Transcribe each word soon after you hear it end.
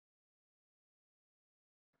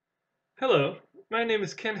Hello, my name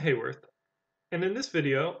is Ken Hayworth, and in this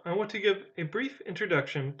video I want to give a brief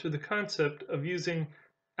introduction to the concept of using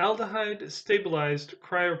aldehyde-stabilized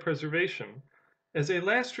cryopreservation as a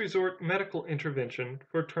last resort medical intervention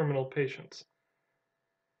for terminal patients.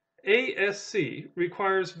 ASC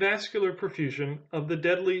requires vascular perfusion of the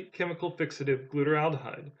deadly chemical fixative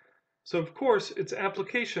glutaraldehyde, so of course its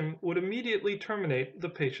application would immediately terminate the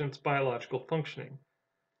patient's biological functioning.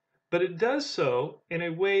 But it does so in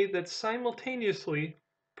a way that simultaneously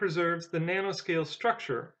preserves the nanoscale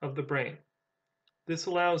structure of the brain. This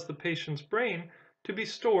allows the patient's brain to be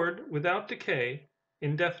stored without decay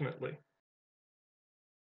indefinitely.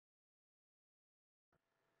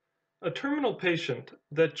 A terminal patient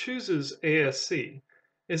that chooses ASC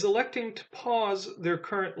is electing to pause their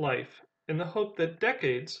current life in the hope that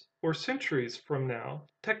decades or centuries from now,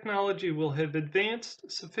 technology will have advanced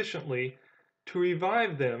sufficiently to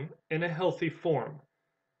revive them in a healthy form,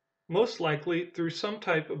 most likely through some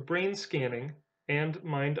type of brain scanning and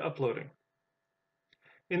mind uploading.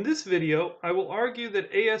 In this video, I will argue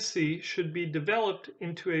that ASC should be developed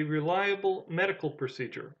into a reliable medical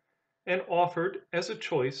procedure and offered as a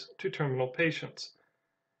choice to terminal patients.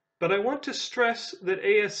 But I want to stress that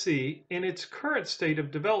ASC, in its current state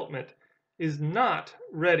of development, is not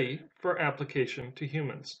ready for application to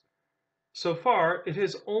humans. So far, it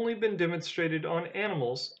has only been demonstrated on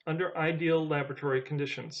animals under ideal laboratory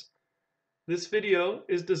conditions. This video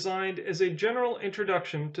is designed as a general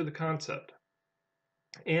introduction to the concept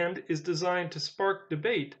and is designed to spark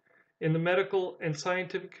debate in the medical and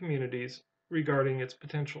scientific communities regarding its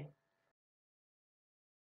potential.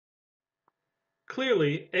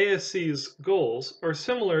 Clearly, ASC's goals are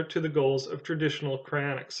similar to the goals of traditional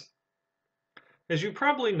cryonics. As you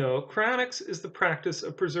probably know, cryonics is the practice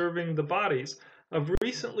of preserving the bodies of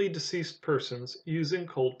recently deceased persons using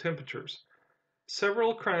cold temperatures.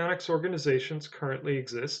 Several cryonics organizations currently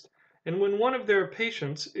exist, and when one of their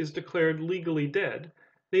patients is declared legally dead,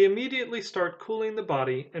 they immediately start cooling the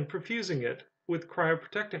body and perfusing it with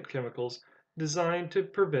cryoprotectant chemicals designed to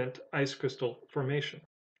prevent ice crystal formation.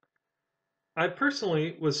 I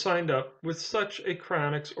personally was signed up with such a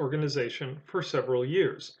cryonics organization for several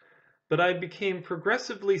years, but I became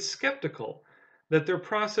progressively skeptical that their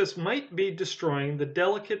process might be destroying the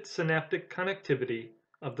delicate synaptic connectivity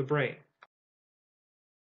of the brain.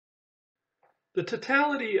 The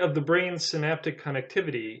totality of the brain's synaptic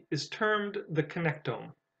connectivity is termed the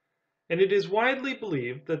connectome, and it is widely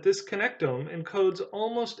believed that this connectome encodes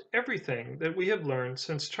almost everything that we have learned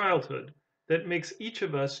since childhood that makes each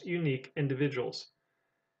of us unique individuals.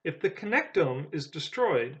 If the connectome is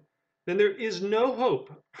destroyed, then there is no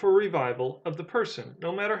hope for revival of the person,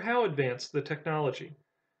 no matter how advanced the technology.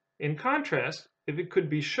 In contrast, if it could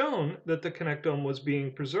be shown that the connectome was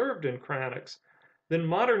being preserved in cryonics, then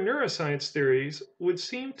modern neuroscience theories would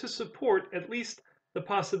seem to support at least the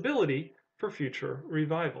possibility for future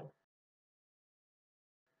revival.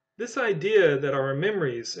 This idea that our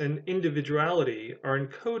memories and individuality are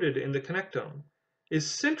encoded in the connectome is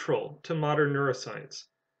central to modern neuroscience,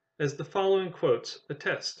 as the following quotes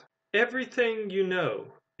attest. Everything you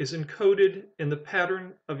know is encoded in the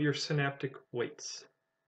pattern of your synaptic weights.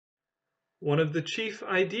 One of the chief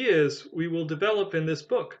ideas we will develop in this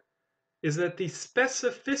book is that the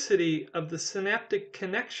specificity of the synaptic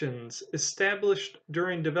connections established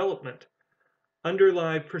during development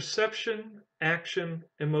underlie perception, action,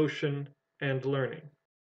 emotion, and learning.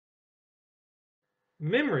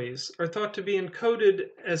 Memories are thought to be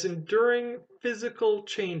encoded as enduring physical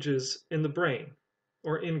changes in the brain,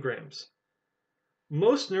 or engrams.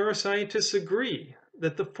 Most neuroscientists agree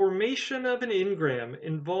that the formation of an engram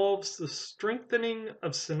involves the strengthening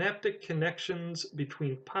of synaptic connections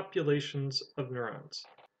between populations of neurons.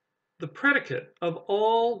 The predicate of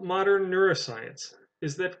all modern neuroscience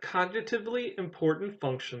is that cognitively important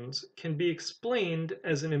functions can be explained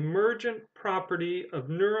as an emergent property of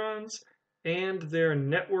neurons and their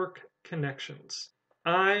network connections.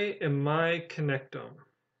 I am my connectome.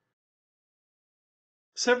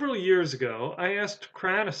 Several years ago, I asked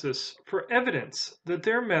cryonicists for evidence that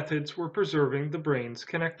their methods were preserving the brain's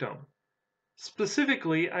connectome.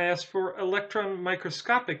 Specifically, I asked for electron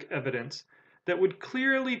microscopic evidence that would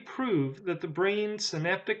clearly prove that the brain's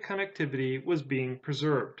synaptic connectivity was being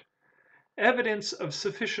preserved. Evidence of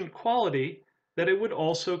sufficient quality that it would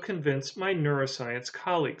also convince my neuroscience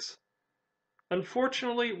colleagues.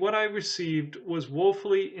 Unfortunately, what I received was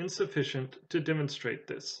woefully insufficient to demonstrate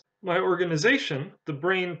this. My organization, the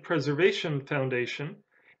Brain Preservation Foundation,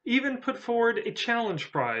 even put forward a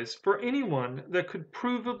challenge prize for anyone that could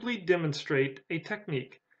provably demonstrate a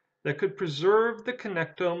technique that could preserve the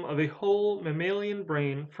connectome of a whole mammalian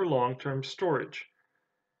brain for long-term storage.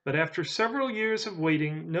 But after several years of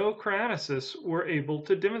waiting, no cryonicists were able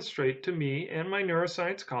to demonstrate to me and my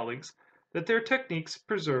neuroscience colleagues that their techniques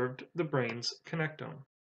preserved the brain's connectome.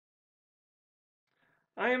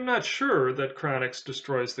 I am not sure that cryonics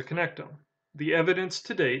destroys the connectome. The evidence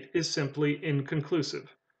to date is simply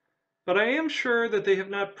inconclusive. But I am sure that they have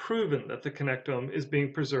not proven that the connectome is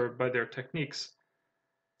being preserved by their techniques.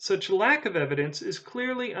 Such lack of evidence is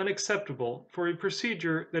clearly unacceptable for a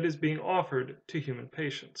procedure that is being offered to human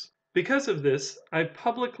patients. Because of this, I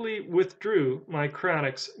publicly withdrew my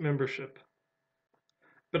Cryonics membership.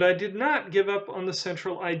 But I did not give up on the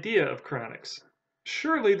central idea of cryonics.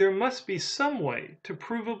 Surely there must be some way to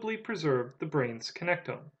provably preserve the brain's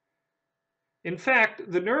connectome. In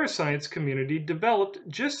fact, the neuroscience community developed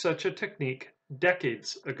just such a technique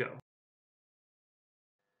decades ago.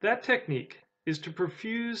 That technique is to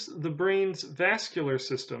perfuse the brain's vascular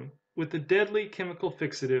system with the deadly chemical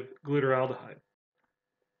fixative glutaraldehyde.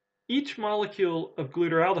 Each molecule of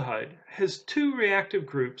glutaraldehyde has two reactive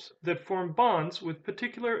groups that form bonds with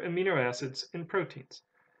particular amino acids and proteins.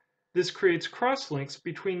 This creates cross-links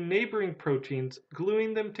between neighboring proteins,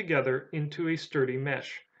 gluing them together into a sturdy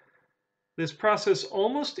mesh. This process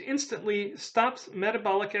almost instantly stops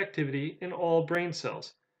metabolic activity in all brain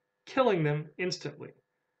cells, killing them instantly.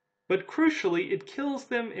 But crucially, it kills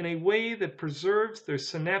them in a way that preserves their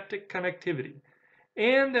synaptic connectivity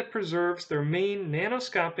and that preserves their main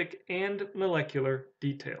nanoscopic and molecular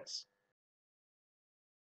details.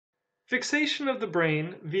 Fixation of the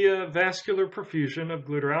brain via vascular perfusion of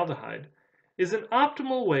glutaraldehyde is an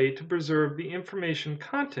optimal way to preserve the information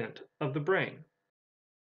content of the brain.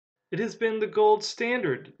 It has been the gold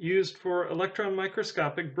standard used for electron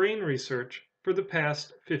microscopic brain research for the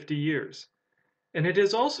past 50 years. And it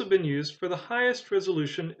has also been used for the highest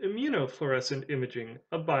resolution immunofluorescent imaging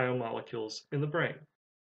of biomolecules in the brain.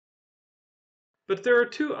 But there are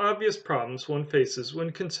two obvious problems one faces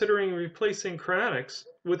when considering replacing cryonics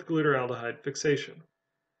with glutaraldehyde fixation.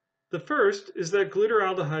 The first is that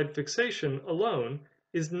glutaraldehyde fixation alone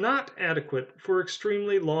is not adequate for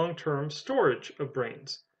extremely long-term storage of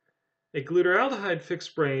brains. A glutaraldehyde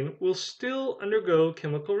fixed brain will still undergo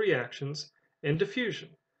chemical reactions and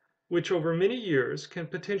diffusion, which over many years can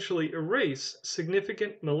potentially erase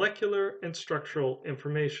significant molecular and structural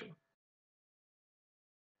information.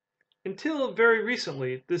 Until very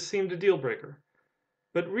recently, this seemed a deal breaker,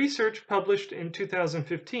 but research published in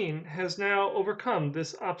 2015 has now overcome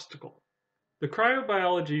this obstacle. The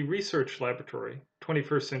Cryobiology Research Laboratory,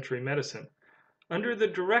 21st Century Medicine, under the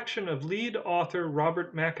direction of lead author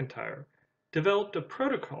Robert McIntyre, developed a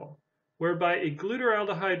protocol whereby a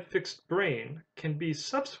glutaraldehyde fixed brain can be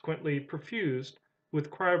subsequently perfused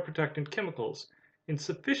with cryoprotectant chemicals in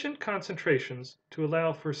sufficient concentrations to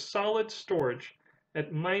allow for solid storage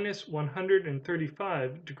at minus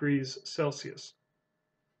 135 degrees Celsius.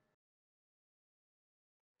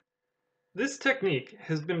 This technique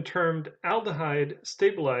has been termed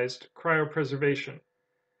aldehyde-stabilized cryopreservation,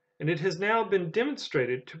 and it has now been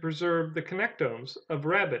demonstrated to preserve the connectomes of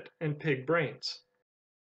rabbit and pig brains.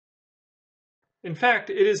 In fact,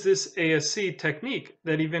 it is this ASC technique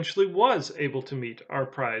that eventually was able to meet our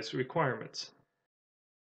prize requirements.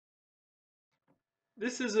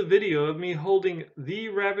 This is a video of me holding the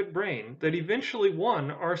rabbit brain that eventually won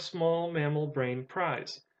our small mammal brain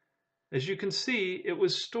prize. As you can see, it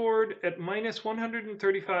was stored at minus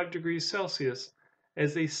 135 degrees Celsius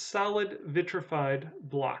as a solid vitrified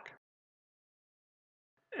block.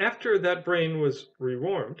 After that brain was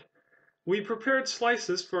rewarmed, we prepared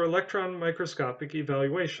slices for electron microscopic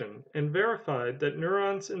evaluation and verified that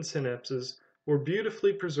neurons and synapses were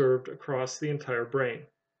beautifully preserved across the entire brain.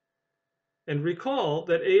 And recall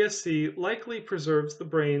that ASC likely preserves the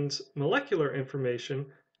brain's molecular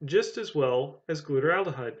information just as well as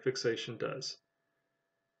glutaraldehyde fixation does.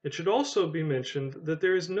 It should also be mentioned that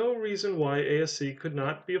there is no reason why ASC could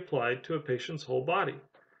not be applied to a patient's whole body.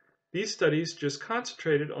 These studies just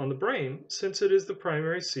concentrated on the brain since it is the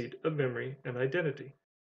primary seat of memory and identity.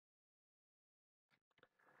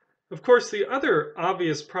 Of course, the other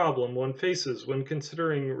obvious problem one faces when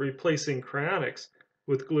considering replacing cryonics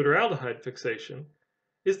with glutaraldehyde fixation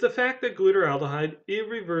is the fact that glutaraldehyde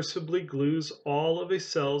irreversibly glues all of a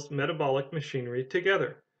cell's metabolic machinery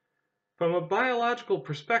together. From a biological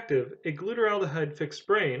perspective, a glutaraldehyde fixed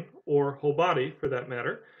brain, or whole body for that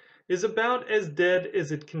matter, is about as dead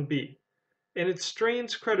as it can be, and it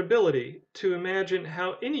strains credibility to imagine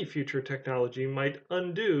how any future technology might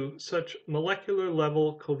undo such molecular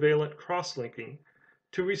level covalent cross-linking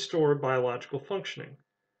to restore biological functioning.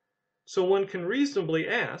 So one can reasonably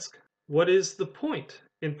ask, what is the point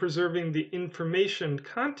in preserving the information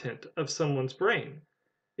content of someone's brain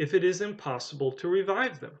if it is impossible to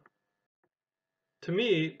revive them? To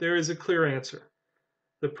me, there is a clear answer.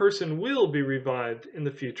 The person will be revived in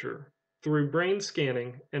the future through brain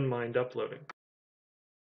scanning and mind uploading.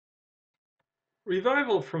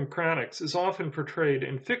 Revival from cryonics is often portrayed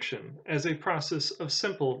in fiction as a process of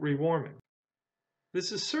simple rewarming.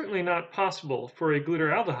 This is certainly not possible for a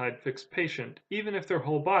glutaraldehyde-fixed patient, even if their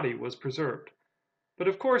whole body was preserved. But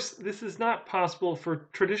of course, this is not possible for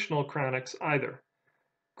traditional cryonics either.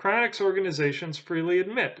 Cryonics organizations freely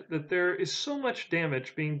admit that there is so much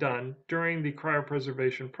damage being done during the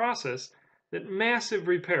cryopreservation process that massive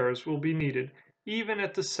repairs will be needed even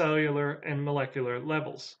at the cellular and molecular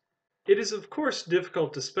levels. It is of course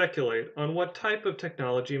difficult to speculate on what type of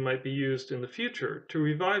technology might be used in the future to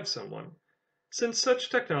revive someone, since such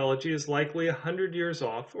technology is likely 100 years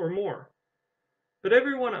off or more. But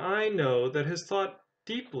everyone I know that has thought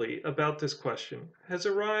deeply about this question has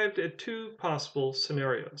arrived at two possible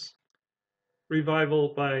scenarios: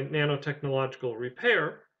 revival by nanotechnological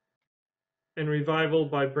repair, and revival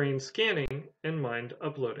by brain scanning and mind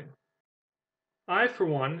uploading. I, for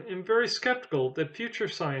one, am very skeptical that future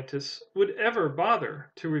scientists would ever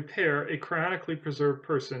bother to repair a cryonically preserved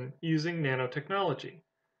person using nanotechnology.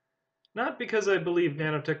 Not because I believe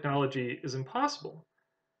nanotechnology is impossible,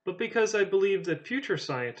 but because I believe that future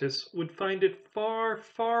scientists would find it far,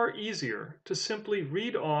 far easier to simply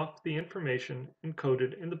read off the information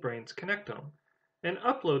encoded in the brain's connectome and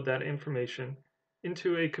upload that information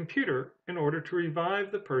into a computer in order to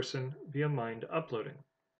revive the person via mind uploading.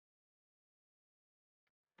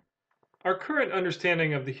 Our current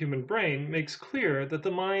understanding of the human brain makes clear that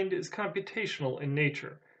the mind is computational in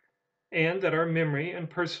nature, and that our memory and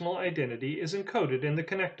personal identity is encoded in the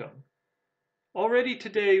connectome. Already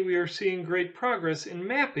today, we are seeing great progress in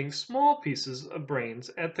mapping small pieces of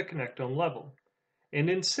brains at the connectome level, and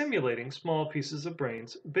in simulating small pieces of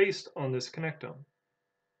brains based on this connectome.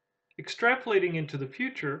 Extrapolating into the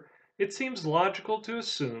future, it seems logical to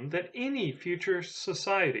assume that any future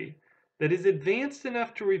society that is advanced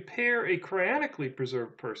enough to repair a cryonically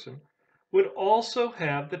preserved person would also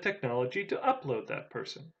have the technology to upload that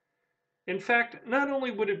person. In fact, not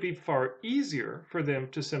only would it be far easier for them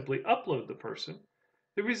to simply upload the person,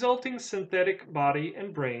 the resulting synthetic body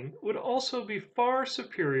and brain would also be far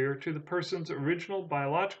superior to the person's original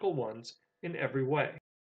biological ones in every way.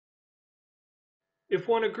 If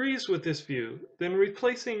one agrees with this view, then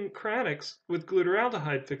replacing cryonics with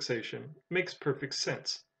glutaraldehyde fixation makes perfect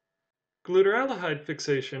sense. Glutaraldehyde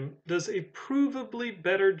fixation does a provably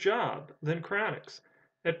better job than cryonics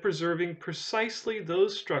at preserving precisely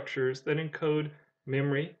those structures that encode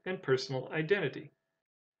memory and personal identity.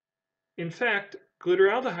 In fact,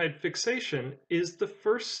 glutaraldehyde fixation is the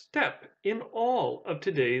first step in all of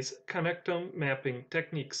today's connectome mapping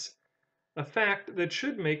techniques, a fact that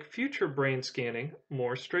should make future brain scanning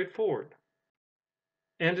more straightforward.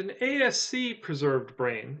 And an ASC preserved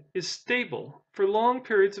brain is stable for long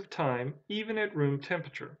periods of time, even at room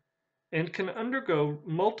temperature, and can undergo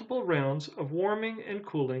multiple rounds of warming and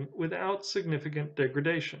cooling without significant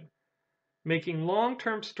degradation, making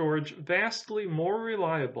long-term storage vastly more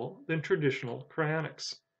reliable than traditional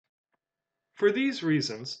cryonics. For these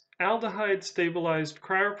reasons, aldehyde-stabilized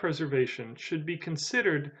cryopreservation should be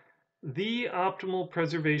considered the optimal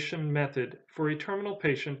preservation method for a terminal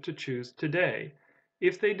patient to choose today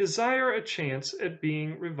if they desire a chance at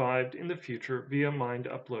being revived in the future via mind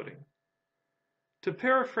uploading. To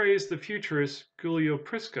paraphrase the futurist Giulio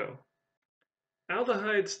Prisco,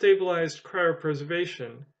 aldehyde-stabilized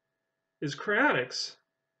cryopreservation is cryonics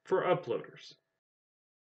for uploaders.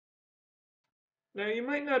 Now, you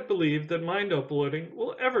might not believe that mind uploading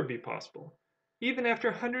will ever be possible, even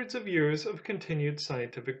after hundreds of years of continued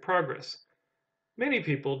scientific progress. Many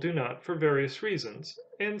people do not for various reasons,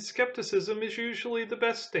 and skepticism is usually the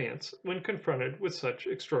best stance when confronted with such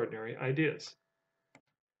extraordinary ideas.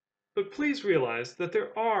 But please realize that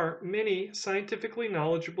there are many scientifically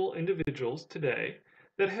knowledgeable individuals today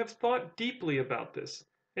that have thought deeply about this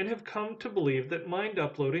and have come to believe that mind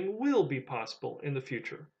uploading will be possible in the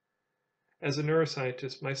future. As a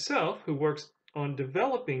neuroscientist myself who works on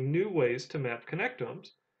developing new ways to map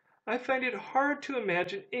connectomes, I find it hard to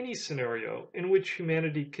imagine any scenario in which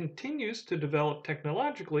humanity continues to develop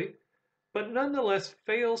technologically, but nonetheless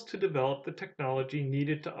fails to develop the technology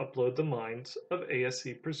needed to upload the minds of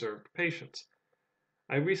ASC-preserved patients.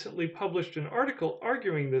 I recently published an article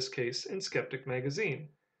arguing this case in Skeptic magazine,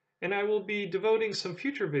 and I will be devoting some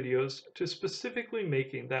future videos to specifically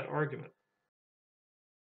making that argument.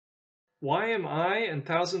 Why am I and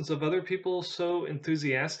thousands of other people so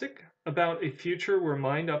enthusiastic about a future where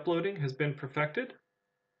mind uploading has been perfected?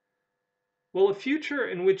 Well, a future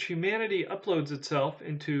in which humanity uploads itself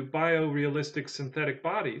into biorealistic synthetic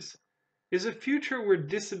bodies is a future where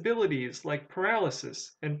disabilities like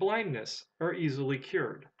paralysis and blindness are easily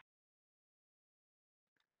cured.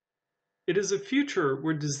 It is a future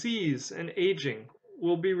where disease and aging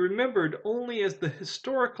will be remembered only as the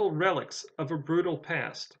historical relics of a brutal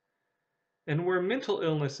past, and where mental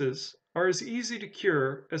illnesses are as easy to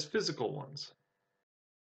cure as physical ones.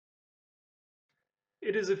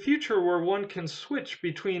 It is a future where one can switch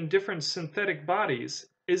between different synthetic bodies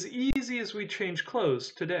as easy as we change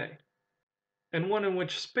clothes today, and one in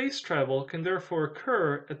which space travel can therefore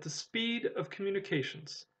occur at the speed of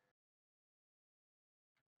communications.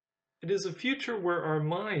 It is a future where our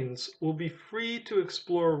minds will be free to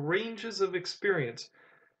explore ranges of experience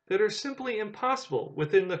that are simply impossible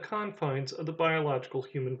within the confines of the biological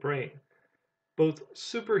human brain, both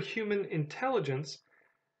superhuman intelligence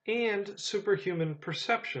and superhuman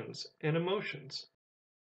perceptions and emotions.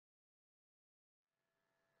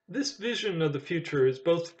 This vision of the future is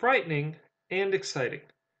both frightening and exciting.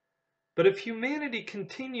 But if humanity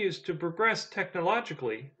continues to progress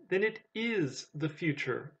technologically, then it is the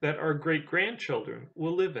future that our great-grandchildren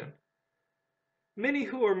will live in. Many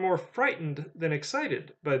who are more frightened than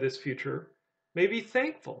excited by this future may be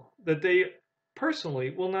thankful that they personally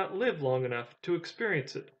will not live long enough to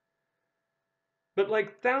experience it. But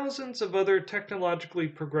like thousands of other technologically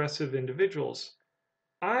progressive individuals,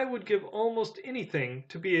 I would give almost anything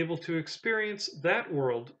to be able to experience that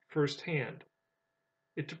world firsthand.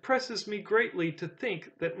 It depresses me greatly to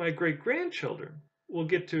think that my great-grandchildren will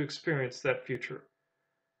get to experience that future,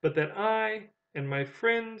 but that I and my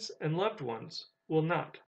friends and loved ones will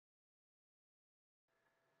not.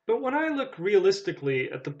 But when I look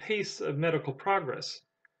realistically at the pace of medical progress,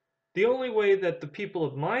 the only way that the people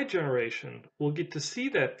of my generation will get to see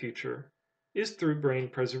that future is through brain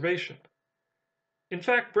preservation. In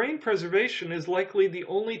fact, brain preservation is likely the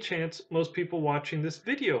only chance most people watching this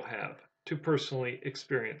video have to personally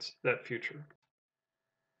experience that future.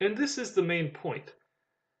 And this is the main point.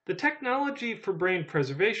 The technology for brain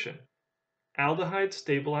preservation,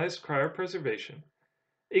 aldehyde-stabilized cryopreservation,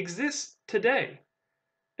 exists today,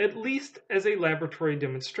 at least as a laboratory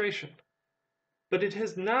demonstration, but it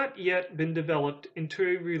has not yet been developed into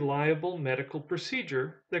a reliable medical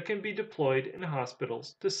procedure that can be deployed in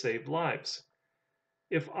hospitals to save lives.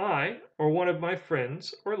 If I or one of my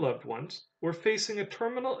friends or loved ones were facing a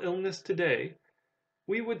terminal illness today,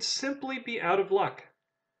 we would simply be out of luck.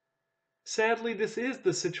 Sadly, this is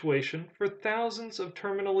the situation for thousands of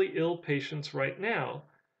terminally ill patients right now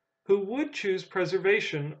who would choose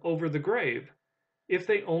preservation over the grave if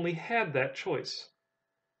they only had that choice.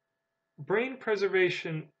 Brain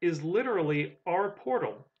preservation is literally our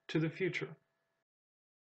portal to the future.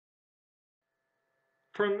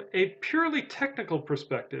 From a purely technical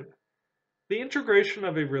perspective, the integration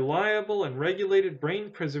of a reliable and regulated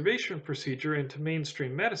brain preservation procedure into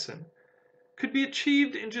mainstream medicine could be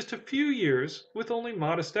achieved in just a few years with only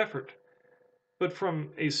modest effort. But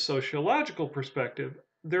from a sociological perspective,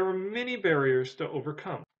 there are many barriers to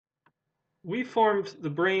overcome. We formed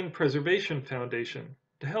the Brain Preservation Foundation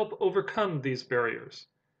to help overcome these barriers.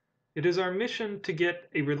 It is our mission to get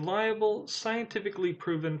a reliable, scientifically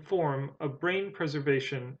proven form of brain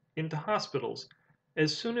preservation into hospitals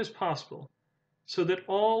as soon as possible, so that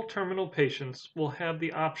all terminal patients will have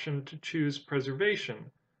the option to choose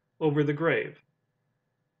preservation over the grave.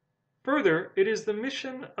 Further, it is the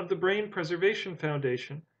mission of the Brain Preservation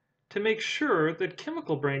Foundation to make sure that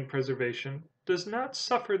chemical brain preservation does not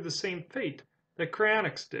suffer the same fate that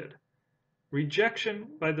cryonics did: rejection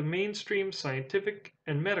by the mainstream scientific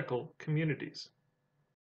and medical communities.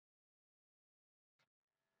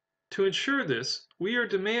 To ensure this, we are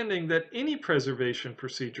demanding that any preservation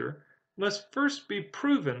procedure must first be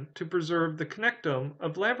proven to preserve the connectome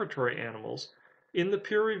of laboratory animals in the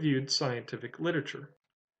peer-reviewed scientific literature.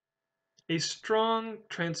 A strong,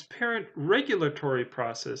 transparent regulatory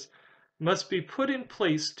process must be put in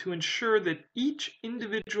place to ensure that each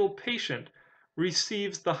individual patient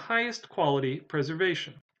receives the highest quality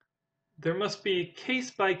preservation. There must be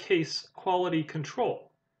case-by-case quality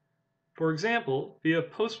control, for example, via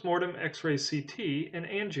postmortem X-ray CT and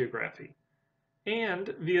angiography, and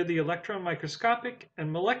via the electron microscopic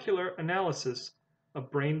and molecular analysis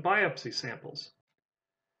of brain biopsy samples.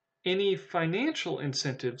 Any financial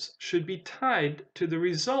incentives should be tied to the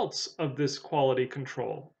results of this quality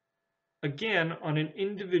control, again on an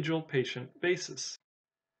individual patient basis.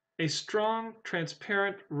 A strong,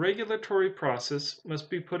 transparent regulatory process must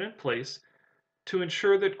be put in place to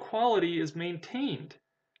ensure that quality is maintained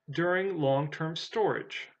during long-term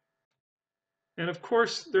storage. And of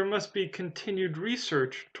course, there must be continued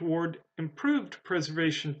research toward improved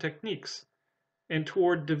preservation techniques and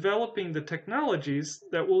toward developing the technologies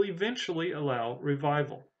that will eventually allow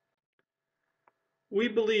revival. We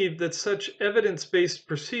believe that such evidence-based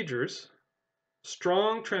procedures,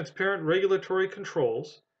 strong, transparent regulatory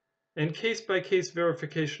controls, and case-by-case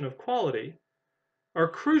verification of quality are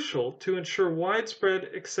crucial to ensure widespread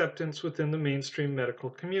acceptance within the mainstream medical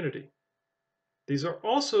community. These are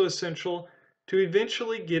also essential to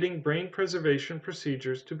eventually getting brain preservation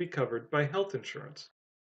procedures to be covered by health insurance.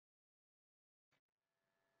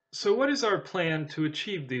 So what is our plan to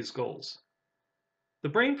achieve these goals? The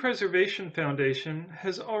Brain Preservation Foundation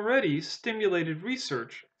has already stimulated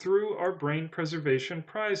research through our Brain Preservation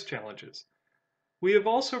Prize challenges. We have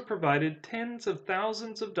also provided tens of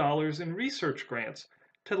thousands of dollars in research grants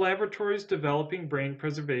to laboratories developing brain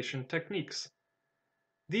preservation techniques.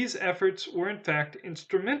 These efforts were in fact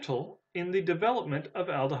instrumental in the development of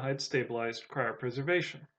aldehyde-stabilized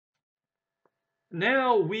cryopreservation.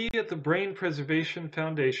 Now we at the Brain Preservation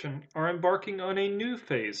Foundation are embarking on a new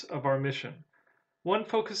phase of our mission, one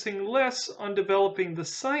focusing less on developing the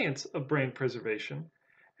science of brain preservation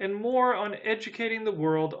and more on educating the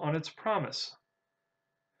world on its promise.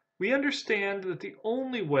 We understand that the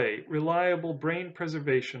only way reliable brain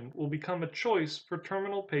preservation will become a choice for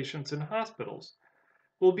terminal patients in hospitals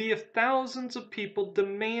will be if thousands of people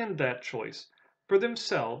demand that choice for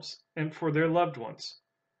themselves and for their loved ones.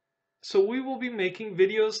 So we will be making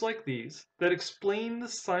videos like these that explain the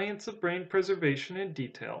science of brain preservation in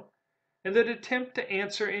detail and that attempt to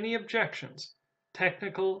answer any objections,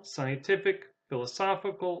 technical, scientific,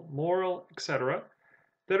 philosophical, moral, etc.,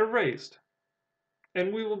 that are raised.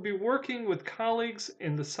 And we will be working with colleagues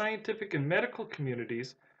in the scientific and medical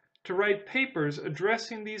communities to write papers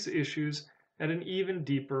addressing these issues at an even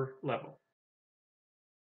deeper level.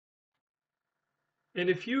 And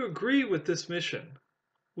if you agree with this mission,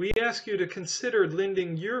 we ask you to consider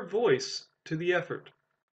lending your voice to the effort.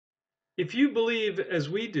 If you believe, as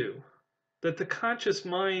we do, that the conscious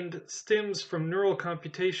mind stems from neural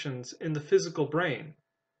computations in the physical brain,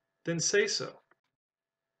 then say so.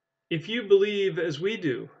 If you believe, as we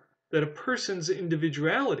do, that a person's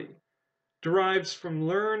individuality derives from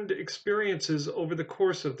learned experiences over the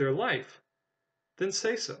course of their life, then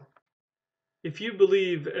say so. If you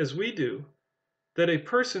believe, as we do, that a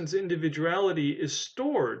person's individuality is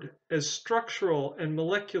stored as structural and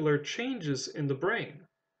molecular changes in the brain,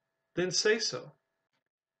 then say so.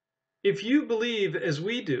 If you believe, as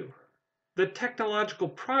we do, that technological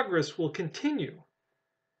progress will continue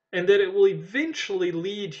and that it will eventually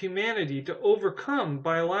lead humanity to overcome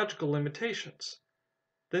biological limitations,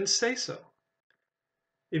 then say so.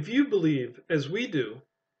 If you believe, as we do,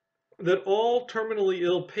 that all terminally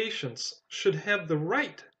ill patients should have the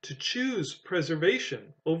right to choose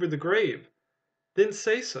preservation over the grave, then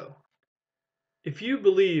say so. If you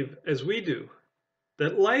believe, as we do,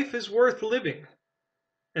 that life is worth living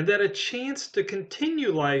and that a chance to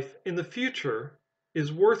continue life in the future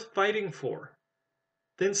is worth fighting for,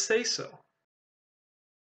 then say so.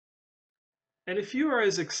 And if you are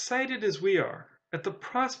as excited as we are at the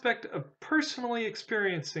prospect of personally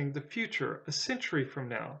experiencing the future a century from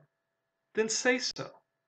now, then say so.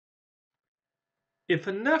 If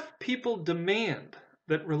enough people demand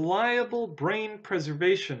that reliable brain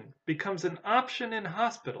preservation becomes an option in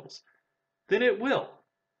hospitals, then it will.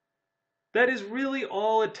 That is really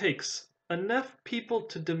all it takes. Enough people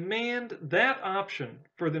to demand that option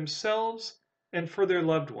for themselves and for their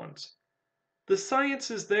loved ones. The science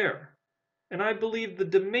is there, and I believe the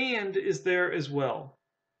demand is there as well.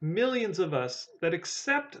 Millions of us that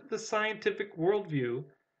accept the scientific worldview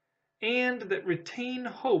and that retain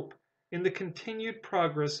hope in the continued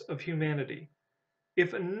progress of humanity.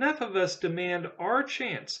 If enough of us demand our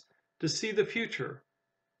chance to see the future,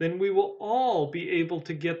 then we will all be able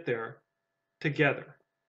to get there together.